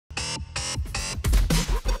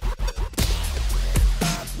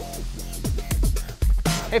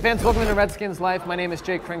Hey fans, welcome to Redskins Life. My name is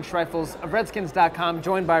Jake Kring-Schreifels of Redskins.com,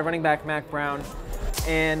 joined by running back Mack Brown.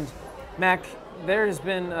 And Mack, there has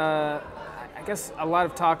been, I guess, a lot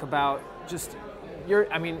of talk about just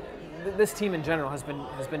this team in general has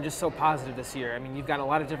been just so positive this year. I mean, you've got a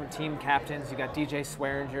lot of different team captains. You've got DJ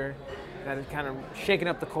Swearinger that has kind of shaken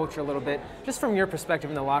up the culture a little bit. Just from your perspective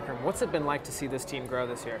in the locker room, what's it been like to see this team grow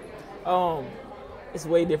this year? It's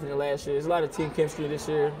way different than last year. There's a lot of team chemistry this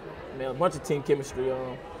year. Man, a bunch of team chemistry.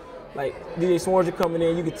 Like DJ Swearinger coming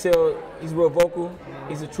in, you can tell he's real vocal.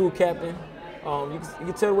 He's a true captain. You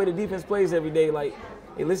can tell the way the defense plays every day. Like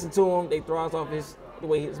they listen to him, they throw off the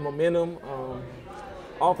way his momentum.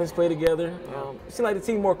 Offense play together. It seems like the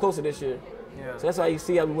team more closer this year. Yeah. So that's why you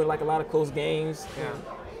see how we win like a lot of close games. Yeah.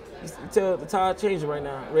 You tell the tide changing right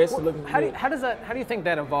now. Redskins looking good. How do you think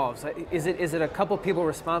that evolves? Is it a couple people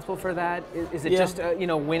responsible for that? Is it just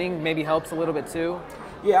winning maybe helps a little bit too?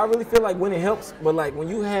 Yeah, I really feel like winning helps, but like when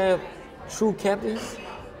you have true captains,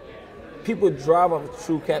 people drive off of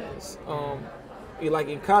true captains. Like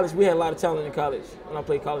in college, we had a lot of talent in college when I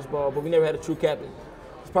played college ball, but we never had a true captain.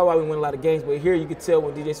 It's probably why we win a lot of games. But here you could tell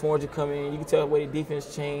when DJ Swearinger come in, you can tell the way the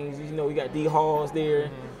defense changed. You know, you got D Halls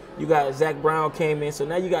there. You got Zach Brown came in, so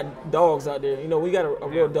now you got dogs out there. You know, we got a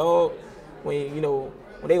real dog when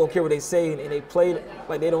they don't care what they say and they play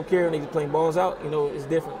like they don't care and they just playing balls out. You know, it's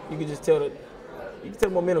different. You can just tell the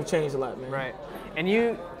momentum changed a lot, man. Right. And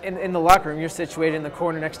you in the locker room, you're situated in the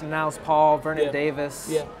corner next to Niles Paul, Vernon Davis.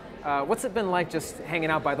 Yeah. What's it been like just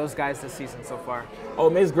hanging out by those guys this season so far? Oh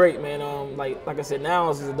man, it's great, man. Like I said,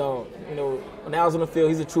 Niles is a dog. You know, when Niles on the field,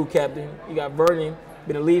 he's a true captain. You got Vernon,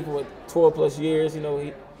 been in the league for 12 plus years. You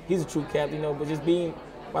know, he's a true captain. You know, but just being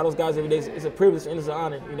by those guys every day is a privilege and it's an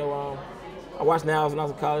honor. You know, I watched Niles when I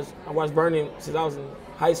was in college. I watched Vernon since I was in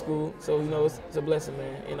high school. So you know, it's a blessing,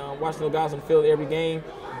 man. And watching those guys on the field every game,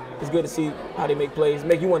 it's good to see how they make plays,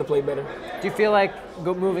 make you want to play better. Do you feel like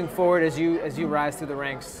moving forward as you rise through the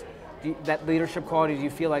ranks? That leadership quality, do you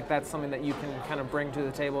feel like that's something that you can kind of bring to the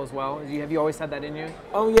table as well? Have you always had that in you?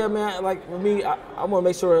 Oh yeah, man. Like with me, I want to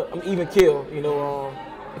make sure I'm even keel. You know,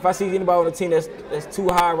 if I see anybody on the team that's too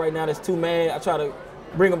high right now, that's too mad, I try to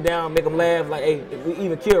bring them down, make them laugh. Like, hey, we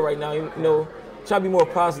even keel right now. You know, try to be more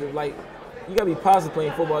positive. Like, you gotta be positive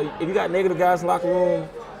playing football. If you got negative guys in the locker room,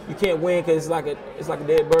 you can't win because it's like a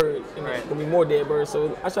dead bird. And It's gonna be more dead birds.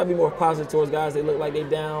 So I try to be more positive towards guys that look like they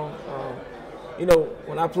down. You know,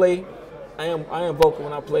 when I play, I am vocal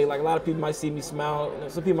when I play. Like a lot of people might see me smile.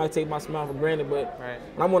 Some people might take my smile for granted, but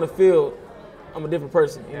when I'm on the field, I'm a different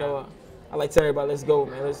person. You know, I like telling everybody, let's go,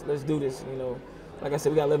 man. Let's do this. You know, like I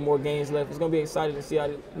said, we got 11 more games left. It's gonna be exciting to see how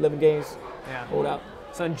the 11 games hold out.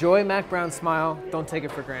 So enjoy Mack Brown's smile. Don't take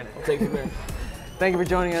it for granted. Don't take it for granted. Thank you for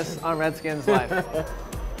joining us on Redskins Live.